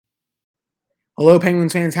Hello,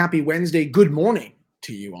 Penguins fans. Happy Wednesday. Good morning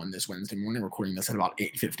to you on this Wednesday morning. Recording this at about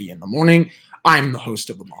 8:50 in the morning. I'm the host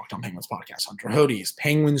of the Locked On Penguins podcast, Hunter Hodes.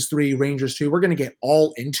 Penguins 3, Rangers 2. We're going to get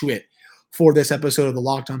all into it for this episode of the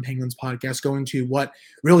Locked On Penguins podcast, going to what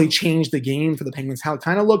really changed the game for the Penguins, how it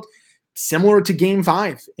kind of looked similar to Game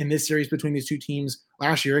 5 in this series between these two teams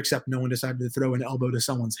last year, except no one decided to throw an elbow to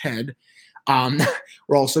someone's head.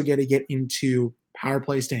 We're also going to get into power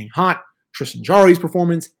play staying hot, Tristan Jarry's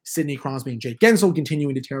performance, Sidney Crosby and Jake Guentzel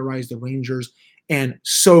continuing to terrorize the Rangers, and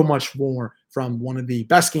so much more from one of the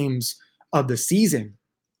best games of the season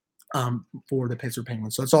for the Pittsburgh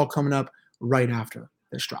Penguins. So it's all coming up right after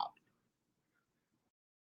this drop.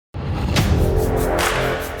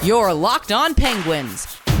 You're Locked On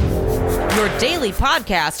Penguins, your daily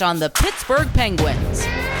podcast on the Pittsburgh Penguins,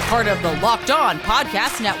 part of the Locked On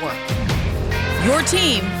Podcast Network, your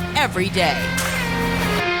team every day.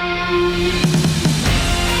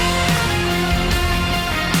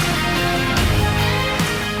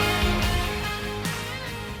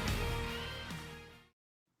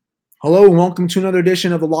 Hello and welcome to another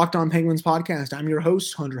edition of the Locked On Penguins podcast. I'm your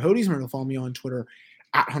host, Hunter Hodes. Remember to follow me on Twitter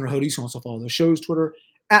at Hunter Hodes. You can also follow the show's Twitter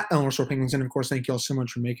at @Penguins. And of course, thank you all so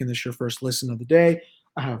much for making this your first listen of the day.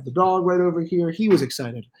 I have the dog right over here. He was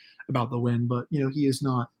excited about the win, but he is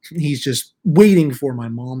not. He's just waiting for my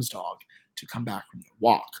mom's dog to come back from the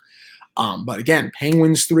walk. But again,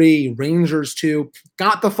 Penguins 3, Rangers 2,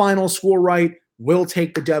 got the final score right, will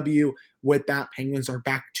take the W. With that, Penguins are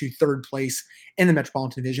back to third place in the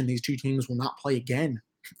Metropolitan Division. These two teams will not play again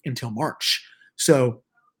until March. So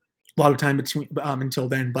a lot of time between until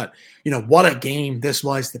then. But, what a game this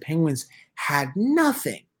was. The Penguins had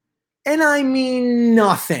nothing, and I mean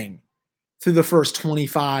nothing, through the first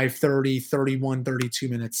 25, 30, 31, 32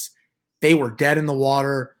 minutes. They were dead in the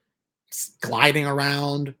water, gliding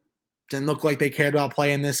around. Didn't look like they cared about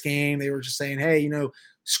playing this game. They were just saying, hey,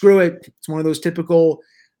 screw it. It's one of those typical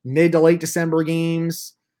mid to late December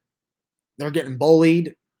games. They're getting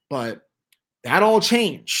bullied, but that all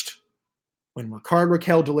changed when Rickard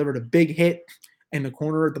Rakell delivered a big hit in the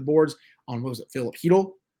corner at the boards on, Philip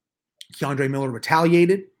Chytil. Keandre Miller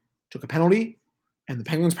retaliated, took a penalty, and the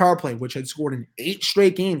Penguins power play, which had scored in 8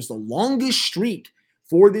 straight games, the longest streak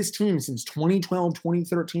for this team since 2012,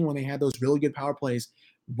 2013, when they had those really good power plays,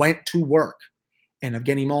 went to work. And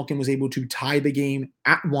Evgeny Malkin was able to tie the game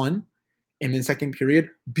at 1 in the second period.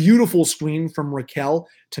 Beautiful screen from Rakell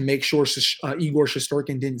to make sure Igor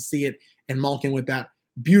Shesterkin didn't see it. And Malkin with that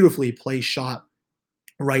beautifully placed shot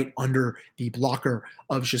right under the blocker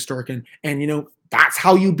of Shesterkin. And, that's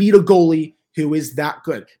how you beat a goalie who is that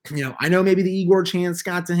good. I know maybe the Igor chance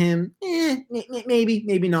got to him.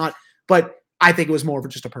 Maybe not. But I think it was more of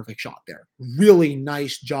just a perfect shot there. Really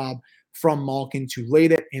nice job from Malkin to lay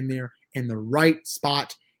it in there in the right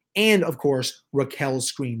spot. And, of course, Rakell's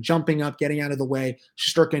screen, jumping up, getting out of the way.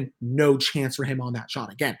 Shesterkin, no chance for him on that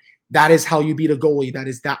shot. Again, that is how you beat a goalie that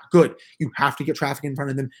is that good. You have to get traffic in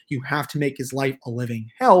front of them. You have to make his life a living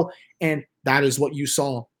hell. And that is what you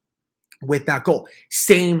saw with that goal.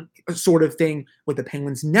 Same sort of thing with the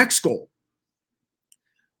Penguins' next goal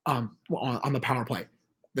on the power play.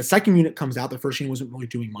 The second unit comes out. The first unit wasn't really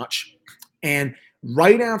doing much. And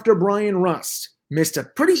right after Brian Rust missed a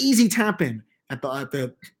pretty easy tap-in at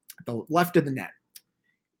the left of the net,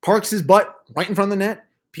 parks his butt right in front of the net.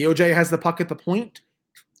 POJ has the puck at the point,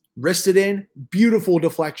 wristed in, beautiful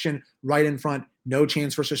deflection right in front. No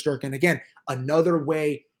chance for Shesterkin. Again, another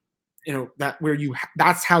way,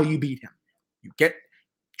 that's how you beat him. You get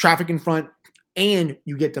traffic in front and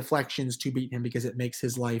you get deflections to beat him because it makes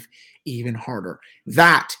his life even harder.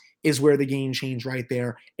 That is where the game changed right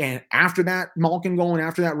there. And after that Malkin goal and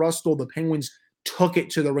after that Rust goal, the Penguins took it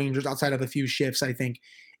to the Rangers outside of a few shifts, I think,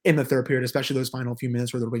 in the third period, especially those final few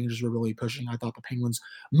minutes where the Rangers were really pushing. I thought the Penguins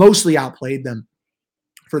mostly outplayed them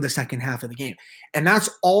for the second half of the game. And that's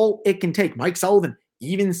all it can take. Mike Sullivan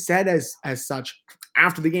even said as such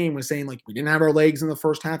after the game, was saying, we didn't have our legs in the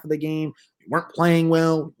first half of the game. We weren't playing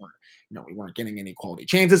well. We weren't getting any quality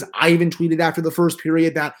chances. I even tweeted after the first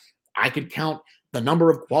period that I could count the number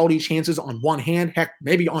of quality chances on one hand, heck,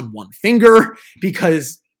 maybe on one finger,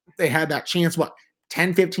 because they had that chance,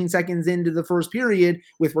 10, 15 seconds into the first period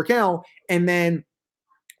with Rakell. And then,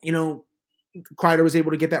 Kreider was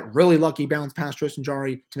able to get that really lucky bounce past Tristan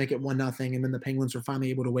Jarry to make it 1-0. And then the Penguins were finally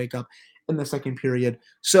able to wake up in the second period.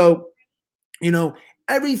 So,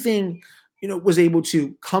 everything, was able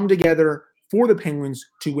to come together for the Penguins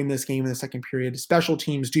to win this game in the second period. Special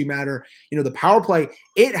teams do matter. The power play,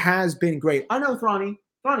 it has been great. I know, Thronny,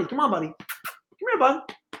 come on, buddy. Come here, bud.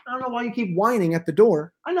 I don't know why you keep whining at the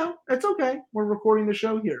door. I know. It's okay. We're recording the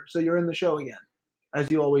show here, so you're in the show again. as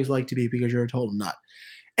you always like to be because you're a total nut.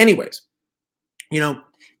 Anyways,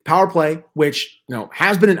 power play, which,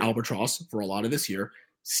 has been an albatross for a lot of this year,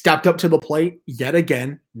 stepped up to the plate yet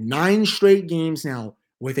again. 9 straight games now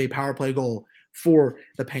with a power play goal for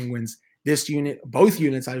the Penguins. This unit, both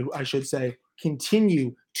units, I should say,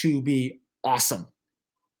 continue to be awesome.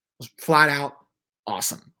 Flat out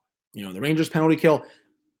awesome. The Rangers penalty kill,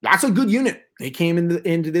 that's a good unit. They came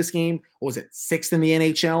into this game, what was it, 6th in the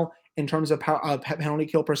NHL in terms of penalty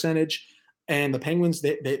kill percentage. And the Penguins,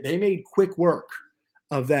 they made quick work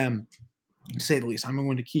of them, to say the least. I'm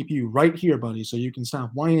going to keep you right here, buddy, so you can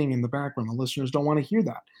stop whining in the background. The listeners don't want to hear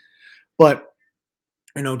that. But,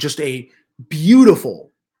 just a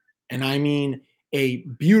beautiful, and I mean a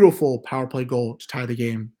beautiful power play goal to tie the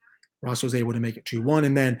game. Ross was able to make it 2-1.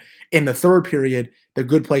 And then in the third period, the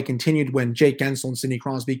good play continued when Jake Guentzel and Sidney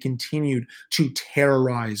Crosby continued to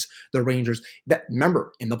terrorize the Rangers.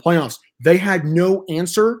 Remember, in the playoffs, they had no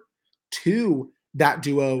answer to that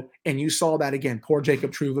duo, and you saw that again. Poor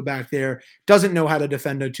Jacob Trouba back there doesn't know how to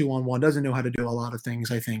defend a 2-on-1, doesn't know how to do a lot of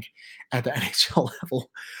things, I think, at the NHL level.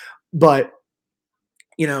 But,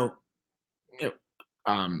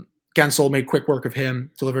 Guentzel made quick work of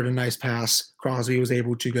him, delivered a nice pass. Crosby was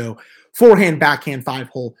able to go forehand, backhand,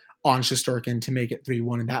 5-hole on Shesterkin to make it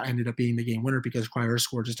 3-1, and that ended up being the game winner because Kreider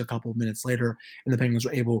scored just a couple of minutes later, and the Penguins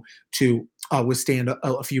were able to withstand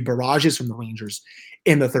a few barrages from the Rangers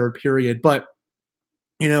in the third period. But,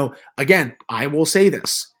 again, I will say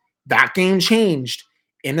this. That game changed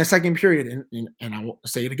in the second period, and I will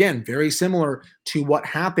say it again, very similar to what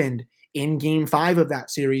happened in Game 5 of that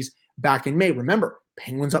series back in May. Remember,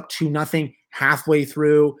 Penguins up 2-0 halfway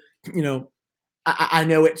through. I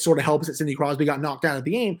know it sort of helps that Sidney Crosby got knocked out of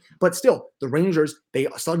the game, but still, the Rangers, they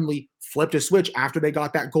suddenly flipped a switch after they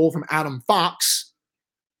got that goal from Adam Fox,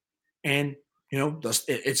 and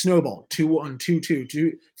it snowballed 2-1,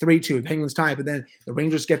 2-2, 3-2. Penguins tie, but then the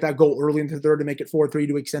Rangers get that goal early in the third to make it 4-3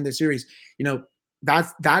 to extend the series.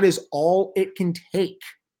 That is all it can take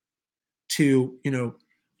to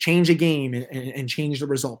change a game and change the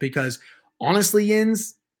result. Because honestly,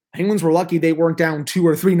 Yins, Penguins were lucky they weren't down 2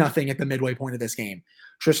 or 3-0 at the midway point of this game.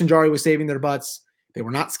 Tristan Jarry was saving their butts. They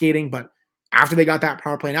were not skating, but after they got that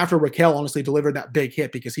power play and after Raquel honestly delivered that big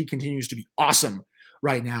hit, because he continues to be awesome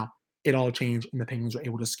right now, it all changed and the Penguins were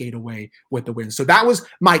able to skate away with the win. So that was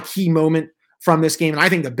my key moment from this game. And I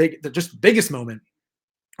think the biggest moment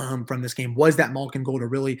from this game was that Malkin goal to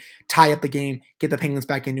really tie up the game, get the Penguins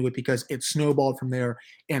back into it, because it snowballed from there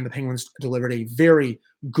and the Penguins delivered a very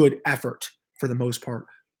good effort for the most part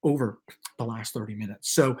over the last 30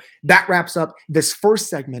 minutes. So that wraps up this first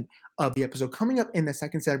segment of the episode. Coming up in the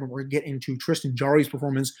second segment, we're going to get into Tristan Jarry's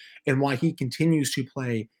performance and why he continues to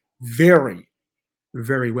play very,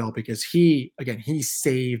 very well, because he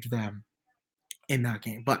saved them in that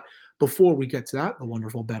game. But before we get to that, the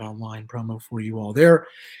wonderful BetOnline promo for you all there.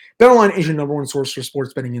 BetOnline is your number one source for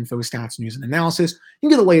sports betting info, stats, news, and analysis. You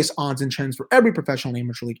can get the latest odds and trends for every professional and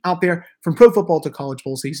amateur league out there, from pro football to college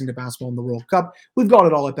bowl season to basketball and the World Cup. We've got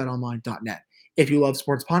it all at betonline.net. If you love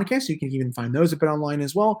sports podcasts, you can even find those at BetOnline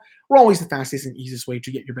as well. We're always the fastest and easiest way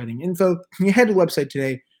to get your betting info. You head to the website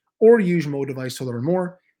today or use your mobile device to learn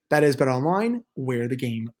more. That is BetOnline, where the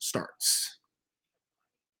game starts.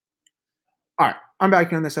 All right, I'm back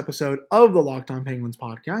here on this episode of the Locked On Penguins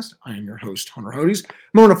podcast. I am your host, Hunter Hodes.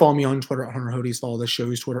 Remember to follow me on Twitter at Hunter Hodes. Follow the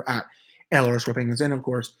show's Twitter at @LRSPenguins. And of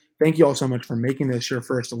course, thank you all so much for making this your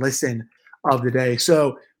first listen of the day.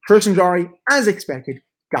 So Tristan Jarry, as expected,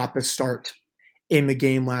 got the start in the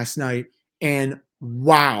game last night. And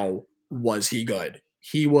wow, was he good.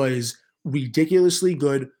 He was ridiculously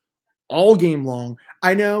good all game long.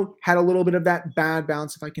 I know, had a little bit of that bad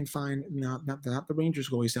bounce, if I can find, not the Rangers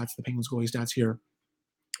goalie stats, the Penguins goalie stats here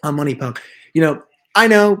on Money Puck. I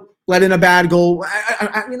know, let in a bad goal.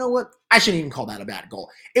 You know what? I shouldn't even call that a bad goal.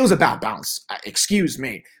 It was a bad bounce. Excuse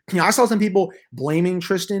me. I saw some people blaming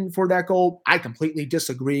Tristan for that goal. I completely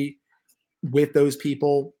disagree with those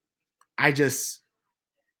people. I just,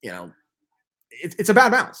 it's a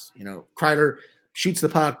bad bounce. Kreider shoots the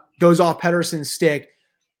puck, goes off Pettersson's stick.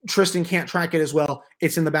 Tristan can't track it as well.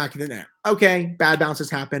 It's in the back of the net. Okay, bad bounces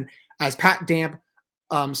happen. As Pat Damp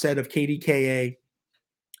said of KDKA,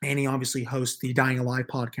 and he obviously hosts the Dying Alive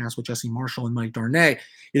podcast with Jesse Marshall and Mike Darnay,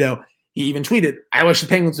 he even tweeted, I wish the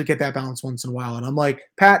Penguins would get that bounce once in a while. And I'm like,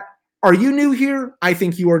 Pat, are you new here? I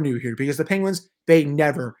think you are new here, because the Penguins, they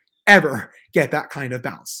never, ever get that kind of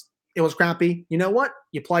bounce. It was crappy. You know what?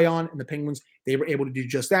 You play on, and the Penguins, they were able to do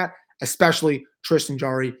just that. Especially Tristan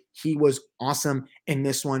Jarry. He was awesome in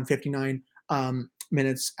this one, 59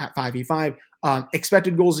 minutes at 5v5.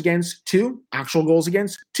 Expected goals against, 2. Actual goals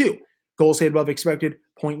against, 2. Goals saved above expected,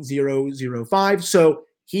 0.005. So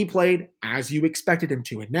he played as you expected him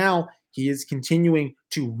to. And now he is continuing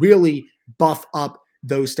to really buff up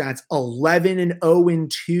those stats.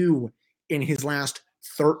 11-0-2 in his last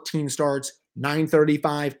 13 starts,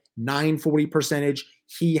 935, 940 percentage.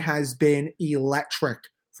 He has been electric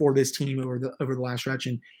for this team over the last stretch.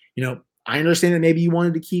 And, I understand that maybe you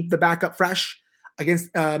wanted to keep the backup fresh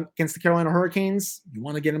against the Carolina Hurricanes. You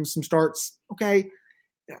want to get him some starts. Okay.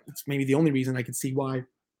 It's maybe the only reason I could see why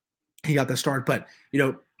he got the start. But,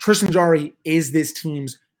 Tristan Jarry is this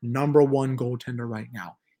team's number one goaltender right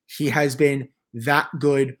now. He has been that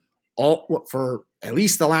good for at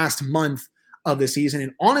least the last month of the season.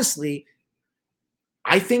 And honestly,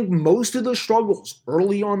 I think most of the struggles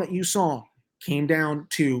early on that you saw came down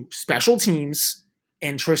to special teams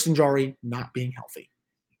and Tristan Jarry not being healthy.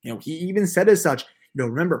 He even said as such,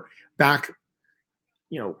 remember back,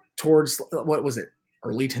 towards, what was it,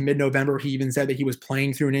 early to mid-November, he even said that he was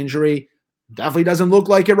playing through an injury. Definitely doesn't look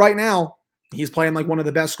like it right now. He's playing like one of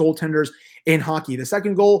the best goaltenders in hockey. The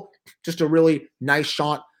second goal, just a really nice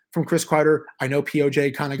shot from Chris Kreider. I know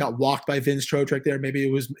POJ kind of got walked by Vince Trocheck there. Maybe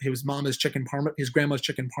it was his grandma's chicken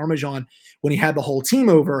parmesan when he had the whole team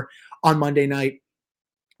over on Monday night.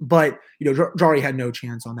 But, Jarry had no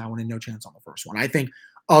chance on that one and no chance on the first one. I think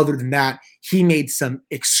other than that, he made some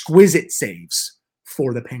exquisite saves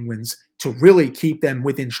for the Penguins to really keep them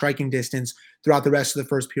within striking distance throughout the rest of the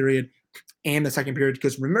first period and the second period.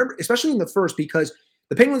 Because remember, especially in the first, because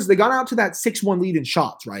the Penguins, they got out to that 6-1 lead in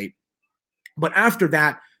shots, right? But after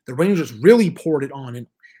that, the Rangers really poured it on. And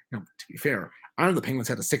to be fair, I know the Penguins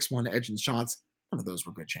had a 6-1 edge in shots. None of those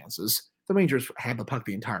were good chances. The Rangers had the puck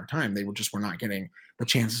the entire time. They were not getting the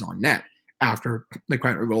chances on net after the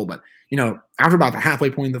Kreider goal. But, after about the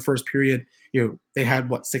halfway point in the first period, they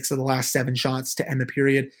had 6 of the last 7 shots to end the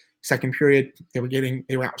period. Second period, they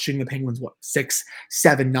were out shooting the Penguins,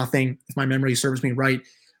 6-7-0, if my memory serves me right.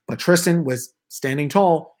 But Tristan was standing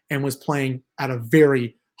tall and was playing at a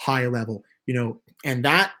very high level, and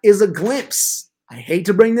that is a glimpse. I hate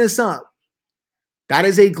to bring this up. That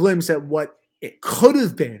is a glimpse at what it could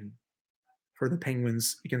have been for the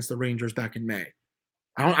Penguins against the Rangers back in May.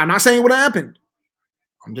 I'm not saying what happened.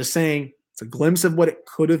 I'm just saying it's a glimpse of what it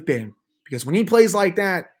could have been. Because when he plays like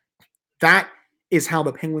that, that is how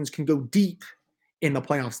the Penguins can go deep in the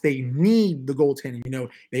playoffs. They need the goaltending.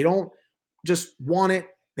 They don't just want it.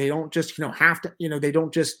 They don't just, have to, they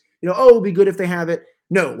don't just, it'd be good if they have it.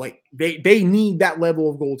 No, they need that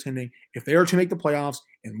level of goaltending if they are to make the playoffs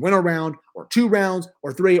and win a round or 2 rounds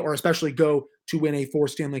or 3, or especially go to win a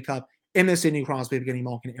 4th Stanley Cup in the Sidney Crosby, Evgeny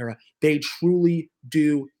Malkin era. They truly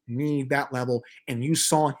do need that level. And you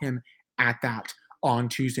saw him at that on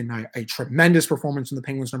Tuesday night. A tremendous performance from the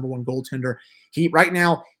Penguins' number one goaltender. Right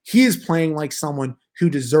now, he is playing like someone who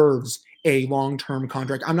deserves a long-term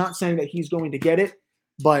contract. I'm not saying that he's going to get it,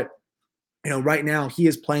 but right now he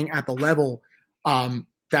is playing at the level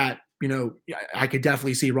that I could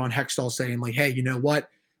definitely see Ron Hextall saying hey, you know what?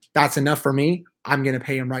 That's enough for me. I'm going to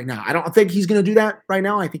pay him right now. I don't think he's going to do that right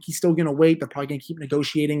now. I think he's still going to wait. They're probably going to keep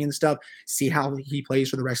negotiating and stuff, see how he plays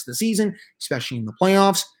for the rest of the season, especially in the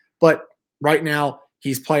playoffs. But right now,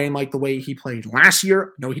 he's playing like the way he played last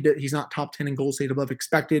year. No, he's not top 10 in goals saved above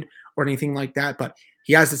expected or anything like that, but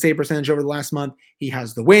he has the save percentage over the last month. He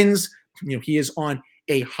has the wins. He is on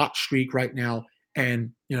a hot streak right now,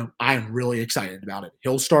 and I am really excited about it.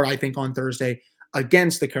 He'll start, I think, on Thursday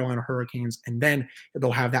against the Carolina Hurricanes, and then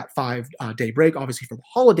they'll have that 5-day break, obviously for the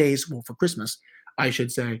holidays, for Christmas, I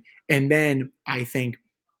should say. And then I think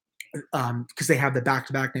because they have the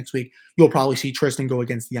back-to-back next week, you'll probably see Tristan go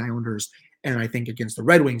against the Islanders, and I think against the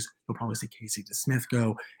Red Wings, you'll probably see Casey DeSmith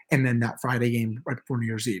go, and then that Friday game right before New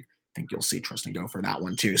Year's Eve, I think you'll see Tristan go for that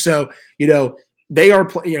one too. So, they are,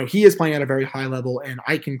 he is playing at a very high level, and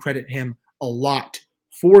I can credit him a lot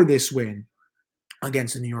for this win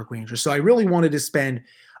against the New York Rangers. So I really wanted to spend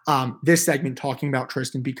this segment talking about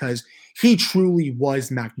Tristan because he truly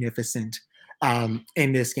was magnificent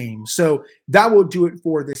in this game. So that will do it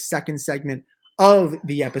for this second segment of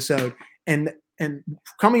the episode. And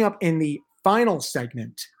coming up in the final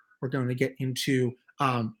segment, we're going to get into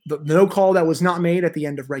the no call that was not made at the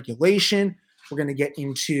end of regulation. We're going to get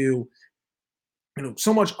into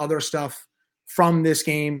so much other stuff from this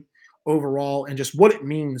game overall and just what it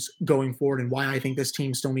means going forward and why I think this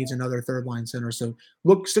team still needs another third line center. So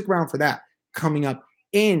stick around for that coming up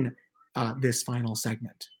in this final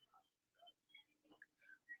segment.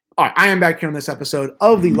 All right, I am back here on this episode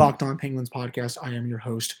of the Locked On Penguins podcast. I am your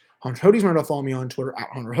host, Hunter Hodes. Remember to follow me on Twitter at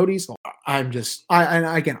Hunter Hodes.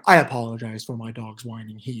 I apologize for my dog's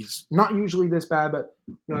whining. He's not usually this bad, but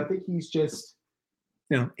I think he's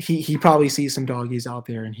he probably sees some doggies out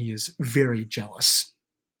there and he is very jealous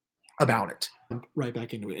about it. Right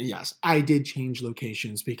back into it. And yes, I did change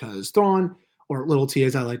locations because Thrawn, or Little T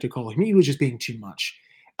as I like to call him, he was just being too much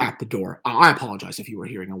at the door. I apologize if you were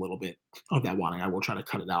hearing a little bit of that whining. I will try to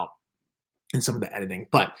cut it out in some of the editing.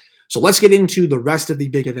 But so let's get into the rest of the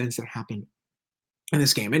big events that happened in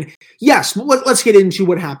this game. And yes, let's get into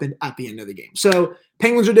what happened at the end of the game. So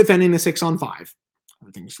Penguins are defending the 6-on-5.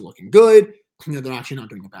 Everything's looking good. They're actually not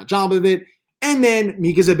doing a bad job of it. And then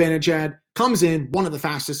Mika Zibanejad comes in, one of the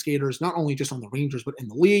fastest skaters, not only just on the Rangers, but in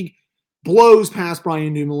the league, blows past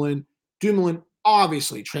Brian Dumoulin. Dumoulin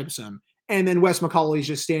obviously trips him. And then Wes McCauley's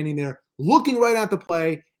just standing there looking right at the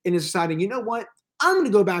play and is deciding, you know what? I'm going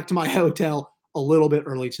to go back to my hotel a little bit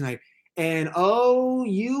early tonight. And oh,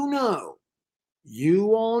 you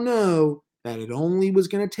all know that it only was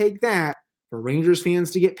going to take that for Rangers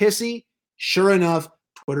fans to get pissy. Sure enough,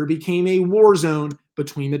 Twitter became a war zone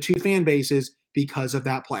between the two fan bases because of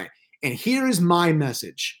that play. And here is my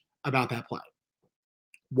message about that play.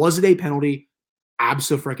 Was it a penalty?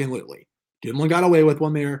 Abso-freaking-lutely. Dumoulin got away with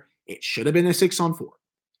one there. It should have been a 6-on-4.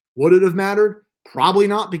 Would it have mattered? Probably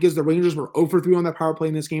not, because the Rangers were 0 for 3 on that power play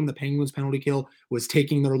in this game. The Penguins' penalty kill was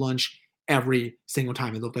taking their lunch every single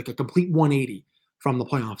time. It looked like a complete 180 from the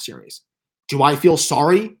playoff series. Do I feel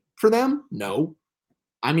sorry for them? No.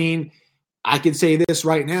 I mean, I could say this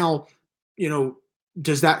right now,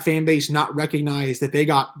 does that fan base not recognize that they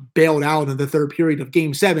got bailed out in the third period of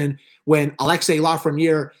Game 7 when Alexei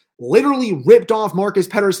Lafreniere literally ripped off Marcus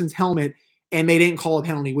Pettersson's helmet and they didn't call a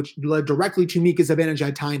penalty, which led directly to Mika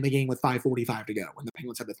Zibanejad tying the game with 5:45 to go when the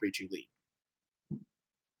Penguins had the 3-2 lead.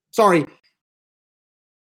 Sorry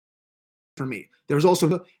for me. There was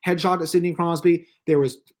also a headshot at Sidney Crosby. They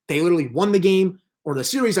literally won the game, or the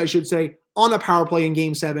series, I should say, on the power play in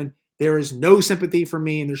Game 7. There is no sympathy from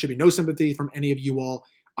me, and there should be no sympathy from any of you all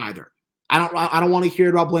either. I don't want to hear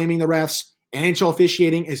about blaming the refs. NHL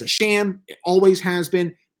officiating is a sham. It always has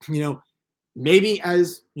been. Maybe,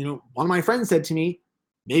 as one of my friends said to me,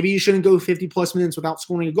 maybe you shouldn't go 50-plus minutes without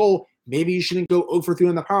scoring a goal. Maybe you shouldn't go 0 for 3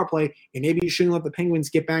 on the power play, and maybe you shouldn't let the Penguins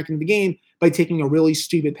get back into the game by taking a really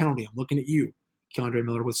stupid penalty. I'm looking at you, K'Andre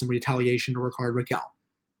Miller, with some retaliation to Rickard Rakell.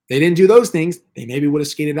 They didn't do those things. They maybe would have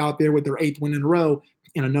skated out there with their 8th win in a row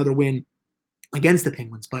and another win against the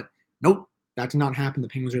Penguins. But nope, that did not happen. The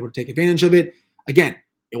Penguins were able to take advantage of it. Again,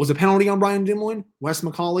 it was a penalty on Brian Dumoulin. Wes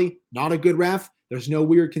McCauley, not a good ref. There's no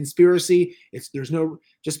weird conspiracy. There's no,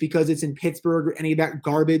 just because it's in Pittsburgh or any of that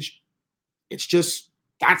garbage. It's just,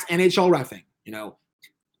 that's NHL reffing.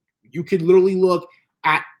 You could literally look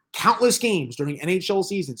at countless games during NHL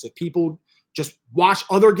seasons if people just watch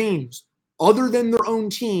other games other than their own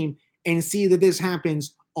team and see that this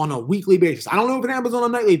happens on a weekly basis. I don't know if it happens on a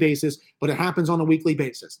nightly basis, but it happens on a weekly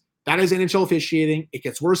basis. That is NHL officiating. It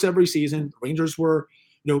gets worse every season. The Rangers were,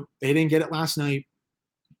 they didn't get it last night.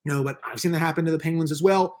 But I've seen that happen to the Penguins as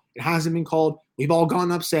well. It hasn't been called. We've all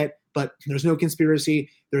gotten upset, but there's no conspiracy.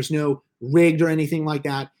 There's no rigged or anything like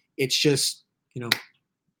that. It's just,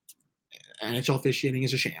 NHL officiating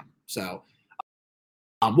is a sham. So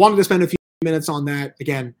I wanted to spend a few minutes on that.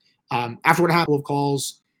 Again, after what happened with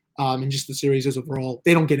calls and just the series as overall,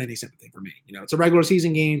 they don't get any sympathy from me. It's a regular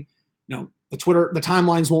season game. The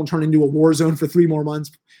timelines won't turn into a war zone for 3 more months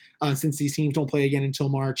since these teams don't play again until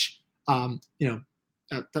March.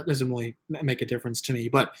 That doesn't really make a difference to me.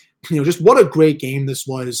 But, just what a great game this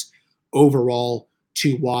was overall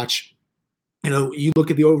to watch. You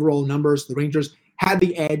look at the overall numbers, the Rangers had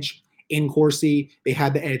the edge in Corsi. They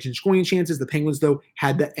had the edge in scoring chances. The Penguins, though,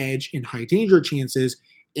 had the edge in high danger chances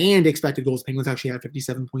and expected goals. Penguins actually had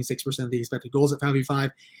 57.6% of the expected goals at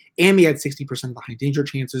 5v5, and they had 60% of the high danger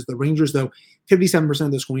chances. The Rangers, though, 57%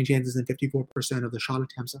 of the scoring chances and 54% of the shot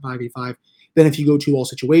attempts at 5v5. Then if you go to all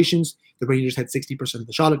situations, the Rangers had 60% of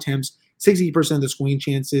the shot attempts, 60% of the scoring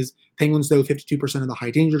chances. Penguins, though, 52% of the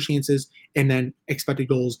high danger chances, and then expected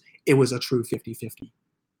goals, it was a true 50-50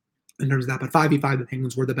 in terms of that. But 5v5, the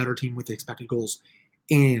Penguins were the better team with the expected goals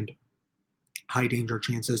and high danger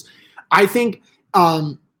chances. I think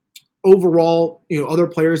overall, other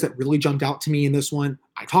players that really jumped out to me in this one,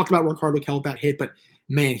 I talked about Rickard Rakell, that hit, but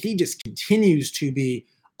man, he just continues to be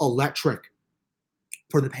electric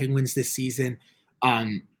for the Penguins this season.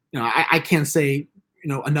 I can't say,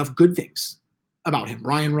 enough good things about him.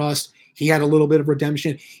 Ryan Rust, he had a little bit of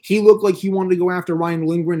redemption. He looked like he wanted to go after Ryan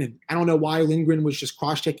Lindgren, and I don't know why Lindgren was just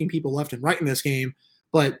cross-checking people left and right in this game,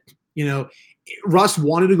 but, Rust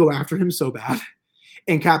wanted to go after him so bad.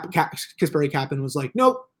 And Kasperi Kapanen was like,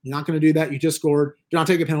 nope, you're not going to do that. You just scored. Do not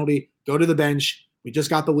take a penalty. Go to the bench. We just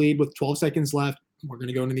got the lead with 12 seconds left. We're going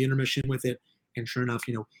to go into the intermission with it. And sure enough,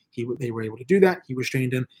 they were able to do that. He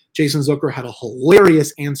restrained him. Jason Zucker had a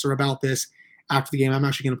hilarious answer about this after the game. I'm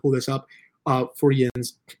actually going to pull this up for you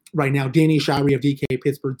right now. Danny Showery of DK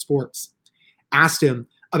Pittsburgh Sports asked him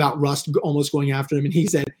about Rust almost going after him, and he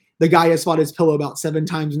said, the guy has fought his pillow about 7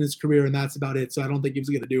 times in his career, and that's about it. So I don't think he was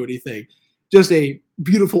going to do anything. Just a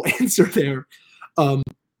beautiful answer there from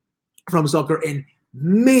Zucker. And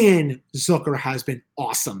man, Zucker has been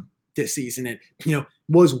awesome this season. And,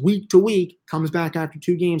 was week to week, comes back after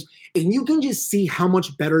 2 games. And you can just see how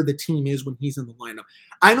much better the team is when he's in the lineup.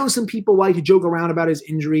 I know some people like to joke around about his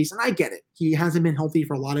injuries, and I get it. He hasn't been healthy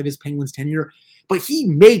for a lot of his Penguins tenure, but he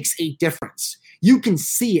makes a difference. You can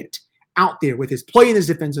see it out there with his play in his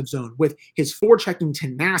defensive zone, with his forechecking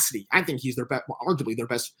tenacity. I think he's arguably their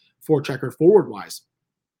best forechecker forward-wise.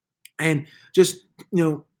 And just,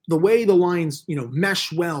 the way the lines,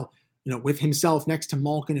 mesh well, with himself next to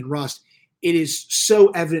Malkin and Rust, it is so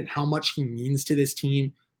evident how much he means to this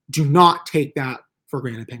team. Do not take that for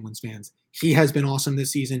granted, Penguins fans. He has been awesome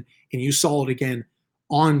this season, and you saw it again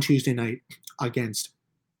on Tuesday night against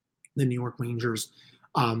the New York Rangers.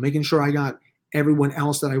 Making sure I got everyone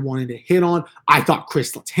else that I wanted to hit on. I thought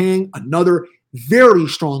Chris Letang, another very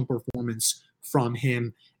strong performance from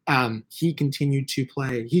him. He continues to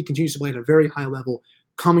play at a very high level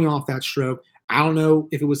coming off that stroke. I don't know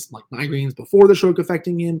if it was like migraines before the stroke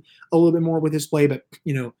affecting him a little bit more with his play, but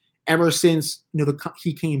ever since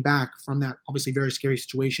he came back from that obviously very scary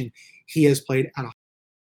situation, he has played at a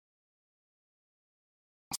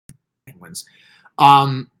Penguins.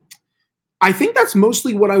 I think that's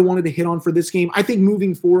mostly what I wanted to hit on for this game. I think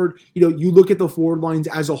moving forward, you look at the forward lines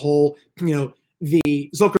as a whole, the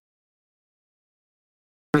Zucker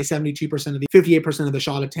 72% of the 58% of the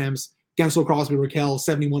shot attempts, Gensel, Crosby, Raquel,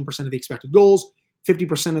 71% of the expected goals,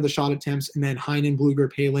 50% of the shot attempts, and then Heinen,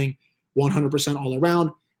 Blueger, Paling, 100% all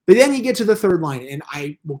around. But then you get to the third line, and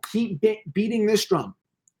I will keep beating this drum.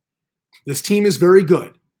 This team is very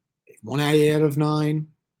good. They've won 8 out of 9,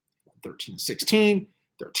 13-16.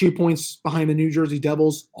 They're 2 points behind the New Jersey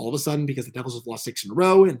Devils all of a sudden because the Devils have lost 6 in a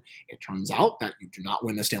row, and it turns out that you do not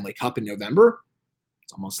win the Stanley Cup in November.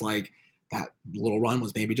 It's almost like that little run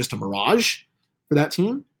was maybe just a mirage for that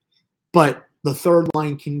team. But the third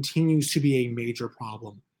line continues to be a major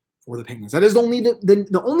problem for the Penguins. That is only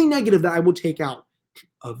the only negative that I will take out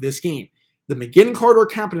of this game. The McGinn, Carter,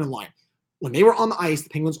 Kapanen line, when they were on the ice, the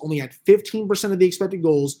Penguins only had 15% of the expected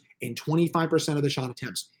goals and 25% of the shot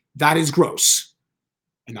attempts. That is gross,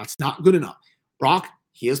 and that's not good enough. Brock,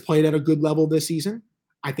 he has played at a good level this season.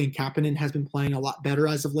 I think Kapanen has been playing a lot better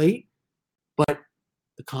as of late, but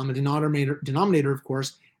the common denominator, of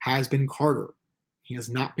course, has been Carter. He has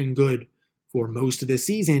not been good for most of this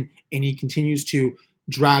season, and he continues to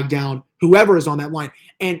drag down whoever is on that line.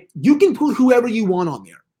 And you can put whoever you want on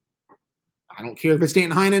there. I don't care if it's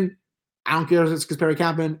Danton Heinen. I don't care if it's Kasperi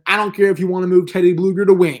Kapanen. I don't care if you want to move Teddy Blueger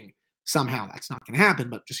to wing. Somehow that's not going to happen,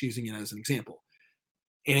 but just using it as an example.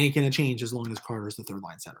 It ain't going to change as long as Carter is the third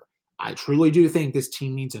line center. I truly do think this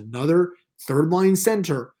team needs another third line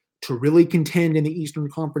center to really contend in the Eastern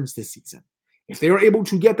Conference this season. If they are able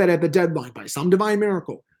to get that at the deadline by some divine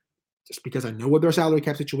miracle, just because I know what their salary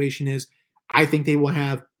cap situation is, I think they will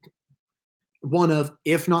have one of,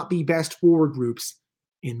 if not the best forward groups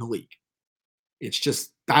in the league. It's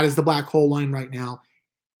just, that is the black hole line right now.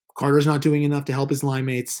 Carter's not doing enough to help his line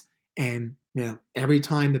mates. And, every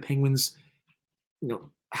time the Penguins,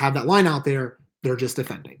 have that line out there, they're just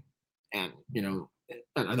defending. And,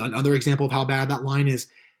 another example of how bad that line is,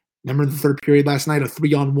 remember the third period last night, a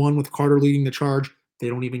 3-on-1 with Carter leading the charge. They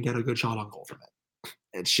don't even get a good shot on goal from it.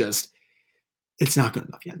 It's not good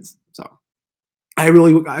enough, Jens. So I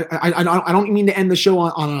don't mean to end the show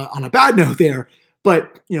on a bad note there,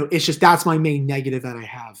 but it's just, that's my main negative that I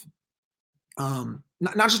have.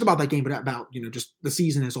 Not just about that game, but about, just the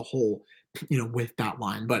season as a whole, with that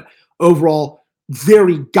line. But overall,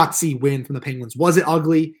 very gutsy win from the Penguins. Was it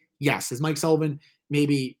ugly? Yes. Is Mike Sullivan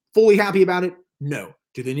maybe fully happy about it? No.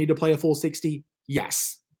 Do they need to play a full 60?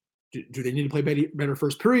 Yes. Do they need to play better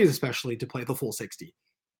first periods, especially to play the full 60?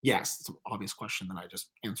 Yes. It's an obvious question that I just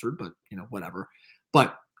answered, but whatever.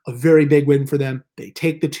 But a very big win for them. They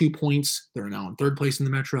take the 2 points. They're now in third place in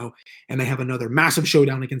the Metro, and they have another massive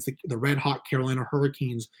showdown against the red-hot Carolina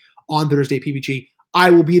Hurricanes on Thursday, PBG. I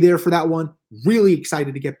will be there for that one. Really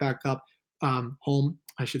excited to get back up home.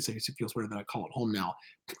 I should say, it feels weird that I call it home now,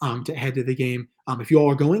 to head to the game. If you all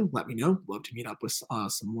are going, let me know. Love to meet up with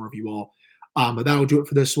some more of you all. But that'll do it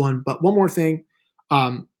for this one. But one more thing,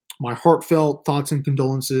 my heartfelt thoughts and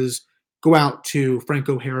condolences go out to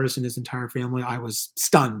Franco Harris and his entire family. I was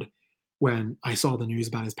stunned when I saw the news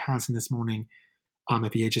about his passing this morning.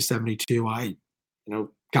 At the age of 72, I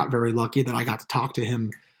got very lucky that I got to talk to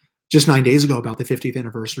him just 9 days ago about the 50th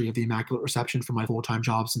anniversary of the Immaculate Reception for my full-time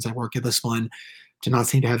job since I work at this one. Did not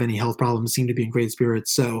seem to have any health problems, seemed to be in great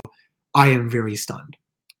spirits. So I am very stunned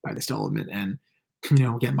by this development. And,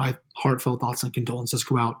 again, my heartfelt thoughts and condolences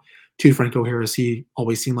go out to Franco Harris. He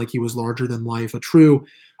always seemed like he was larger than life, a true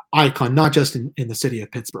icon, not just in the city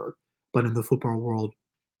of Pittsburgh, but in the football world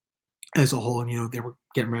as a whole. And, they were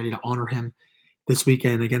getting ready to honor him this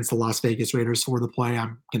weekend against the Las Vegas Raiders for the play.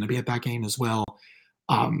 I'm going to be at that game as well.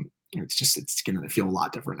 It's going to feel a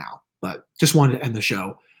lot different now, but just wanted to end the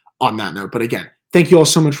show on that note. But again, thank you all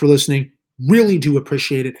so much for listening. Really do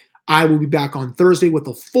appreciate it. I will be back on Thursday with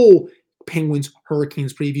a full Penguins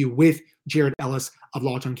Hurricanes preview with Jared Ellis of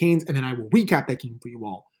Locked On Canes, and then I will recap that game for you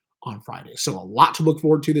all on Friday. So a lot to look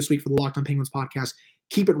forward to this week for the Locked On Penguins podcast.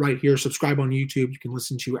 Keep it right here. Subscribe on YouTube. You can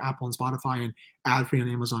listen to Apple and Spotify and ad-free on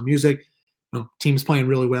Amazon Music. Team's playing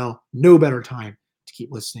really well. No better time to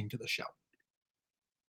keep listening to the show.